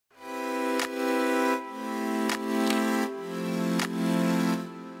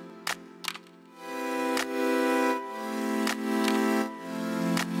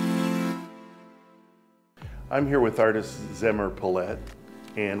I'm here with artist Zemer Peled,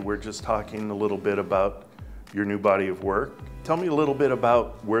 and we're just talking a little bit about your new body of work. Tell me a little bit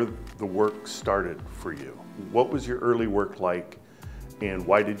about where the work started for you. What was your early work like, and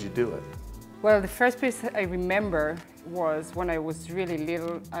why did you do it? Well, the first piece I remember was when I was really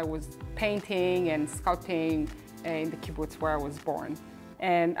little. I was painting and sculpting in the kibbutz where I was born.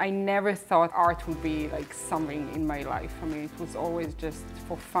 And I never thought art would be like something in my life. I mean, it was always just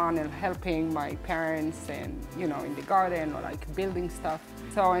for fun and helping my parents and, you know, in the garden or like building stuff.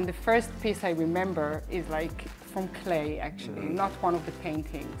 So, and the first piece I remember is like from clay, actually, not one of the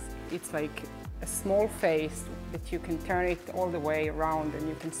paintings. It's like a small face that you can turn it all the way around and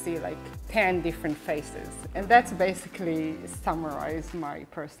you can see like 10 different faces. And that's basically summarized my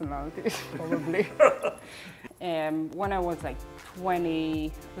personality, probably. And when I was like 20,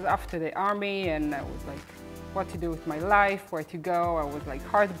 it was after the army, and I was like, what to do with my life, where to go. I was like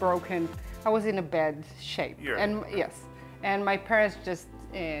heartbroken. I was in a bad shape. And yes, and my parents just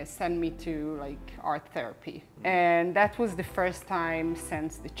sent me to like art therapy. And that was the first time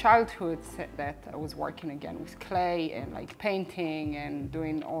since the childhood that I was working again with clay and like painting and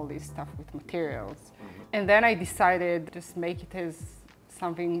doing all this stuff with materials. And then I decided just make it as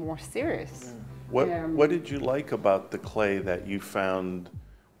something more serious. What did you like about the clay that you found?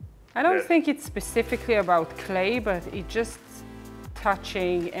 I don't think it's specifically about clay, but it's just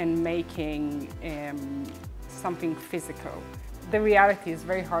touching and making something physical. The reality is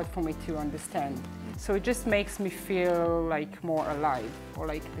very hard for me to understand. So it just makes me feel like more alive, or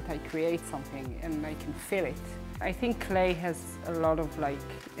like that I create something and I can feel it. I think clay has a lot of like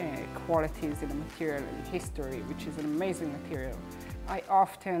qualities in the material and history, which is an amazing material. I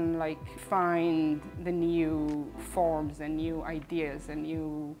often like find the new forms and new ideas and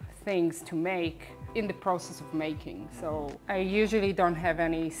new things to make in the process of making. So I usually don't have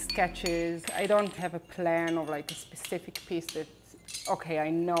any sketches. I don't have a plan of like a specific piece that, okay, I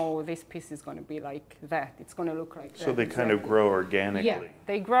know this piece is going to be like that. It's going to look like that. So they kind of grow organically. Yeah,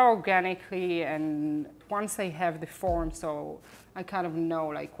 they grow organically, and once I have the form, so I kind of know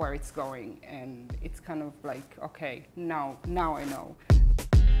like where it's going, and it's kind of like, okay, now I know.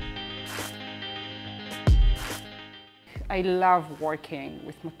 I love working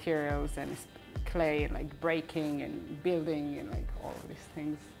with materials and clay, and like breaking and building and like all of these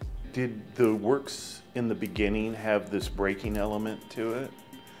things. Did the works in the beginning have this breaking element to it?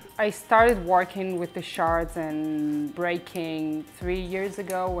 I started working with the shards and breaking 3 years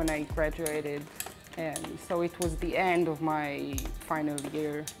ago when I graduated. And so it was the end of my final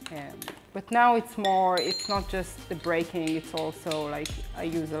year. But now it's not just the breaking, it's also like I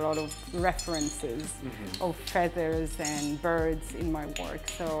use a lot of references of feathers and birds in my work.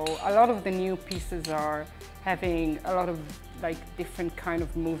 So a lot of the new pieces are having a lot of like different kind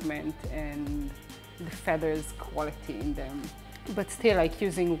of movement and the feathers quality in them. But still like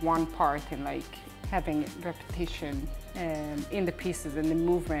using one part and like having repetition in the pieces and the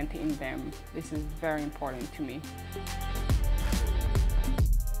movement in them. This is very important to me.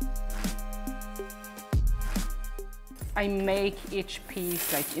 I make each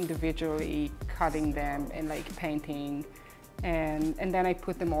piece like individually, cutting them and like painting, and then I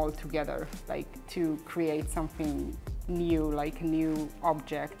put them all together like to create something new, like a new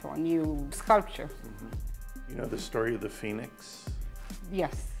object or a new sculpture. You know the story of the phoenix?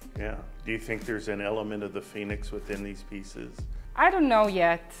 Yes. Yeah. Do you think there's an element of the phoenix within these pieces? I don't know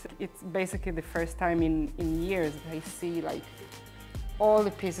yet. It's basically the first time in years that I see like all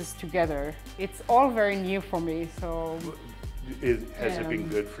the pieces together. It's all very new for me, so... Has it been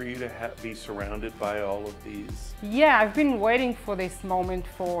good for you to be surrounded by all of these? Yeah, I've been waiting for this moment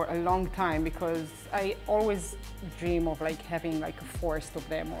for a long time, because I always dream of like having like a forest of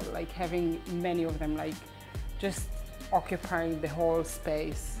them, or like having many of them like just occupying the whole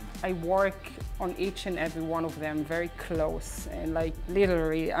space. I work on each and every one of them very close, and like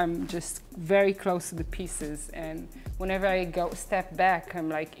literally I'm just very close to the pieces, and whenever I step back, I'm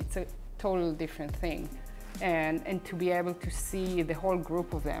like, it's a total different thing. And to be able to see the whole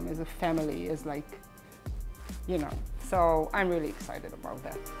group of them as a family is like, you know, so I'm really excited about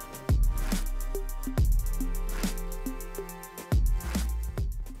that.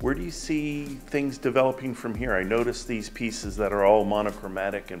 Where do you see things developing from here? I noticed these pieces that are all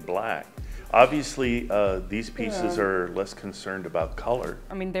monochromatic and black. Obviously, these pieces are less concerned about color.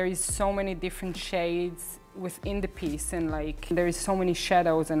 I mean, there is so many different shades within the piece, and like there is so many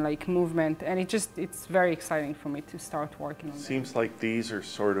shadows and like movement, and it's very exciting for me to start working on that. Seems like these are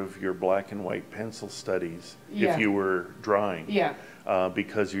sort of your black and white pencil studies, Yeah. if you were drawing. Yeah.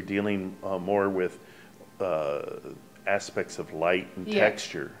 Because you're dealing more with aspects of light and Yeah.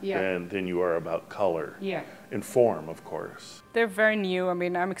 texture Yeah. than you are about color. Yeah. And form, of course. They're very new. I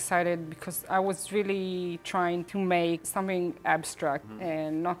mean, I'm excited because I was really trying to make something abstract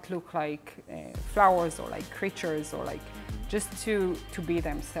and not look like flowers or like creatures or like just to be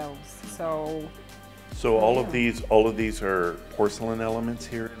themselves. So all of these are porcelain elements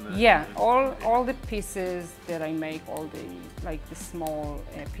here in the Yeah, all the pieces that I make, all the like the small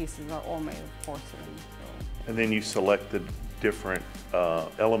pieces are all made of porcelain. So. And then you select the different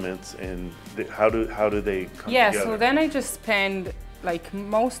elements, and how do they come Yeah, together? so then I just spend like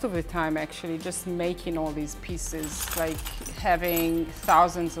most of the time actually just making all these pieces, like having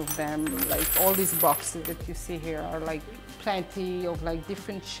thousands of them. Like all these boxes that you see here are like plenty of like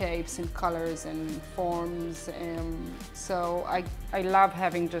different shapes and colors and forms. So I love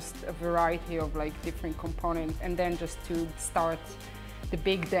having just a variety of like different components, and then just to start the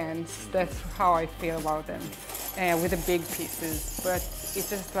big dance. That's how I feel about them, with the big pieces. But it's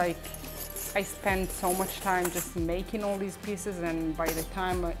just like I spend so much time just making all these pieces, and by the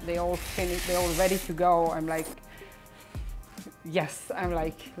time they all finish, they're all ready to go, I'm like, yes, I'm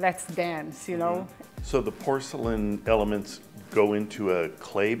like, let's dance, you know? So the porcelain elements go into a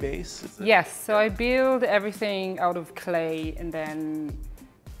clay base? Yes, so I build everything out of clay, and then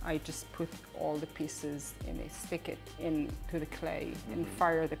I just put all the pieces in it, stick it into the clay and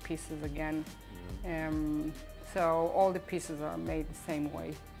fire the pieces again. So all the pieces are made the same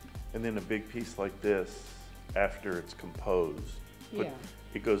way. And then a big piece like this, after it's composed,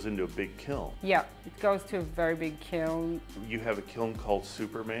 it goes into a big kiln. Yeah, it goes to a very big kiln. You have a kiln called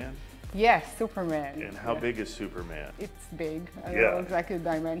Superman? Yes, Superman. And how big is Superman? It's big. I don't know exactly the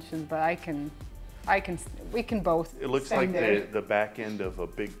dimensions, but we can both. It looks like the back end of a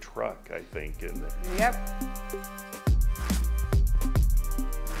big truck, I think. Yep.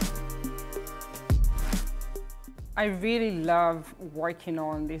 I really love working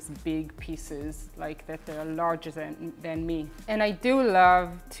on these big pieces, like that they're larger than me. And I do love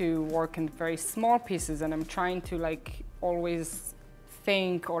to work in very small pieces, and I'm trying to like always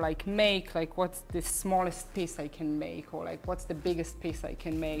think or like make like what's the smallest piece I can make, or like what's the biggest piece I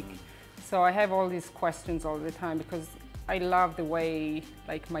can make. So I have all these questions all the time because I love the way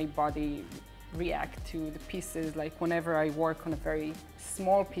like my body react to the pieces, like whenever I work on a very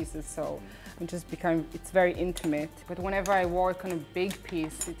small pieces, so it's very intimate. But whenever I work on a big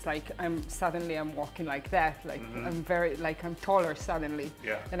piece, it's like I'm walking like that, like I'm taller suddenly,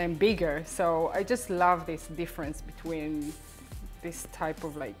 and I'm bigger. So I just love this difference between this type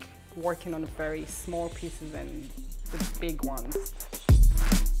of like working on very small pieces and the big ones.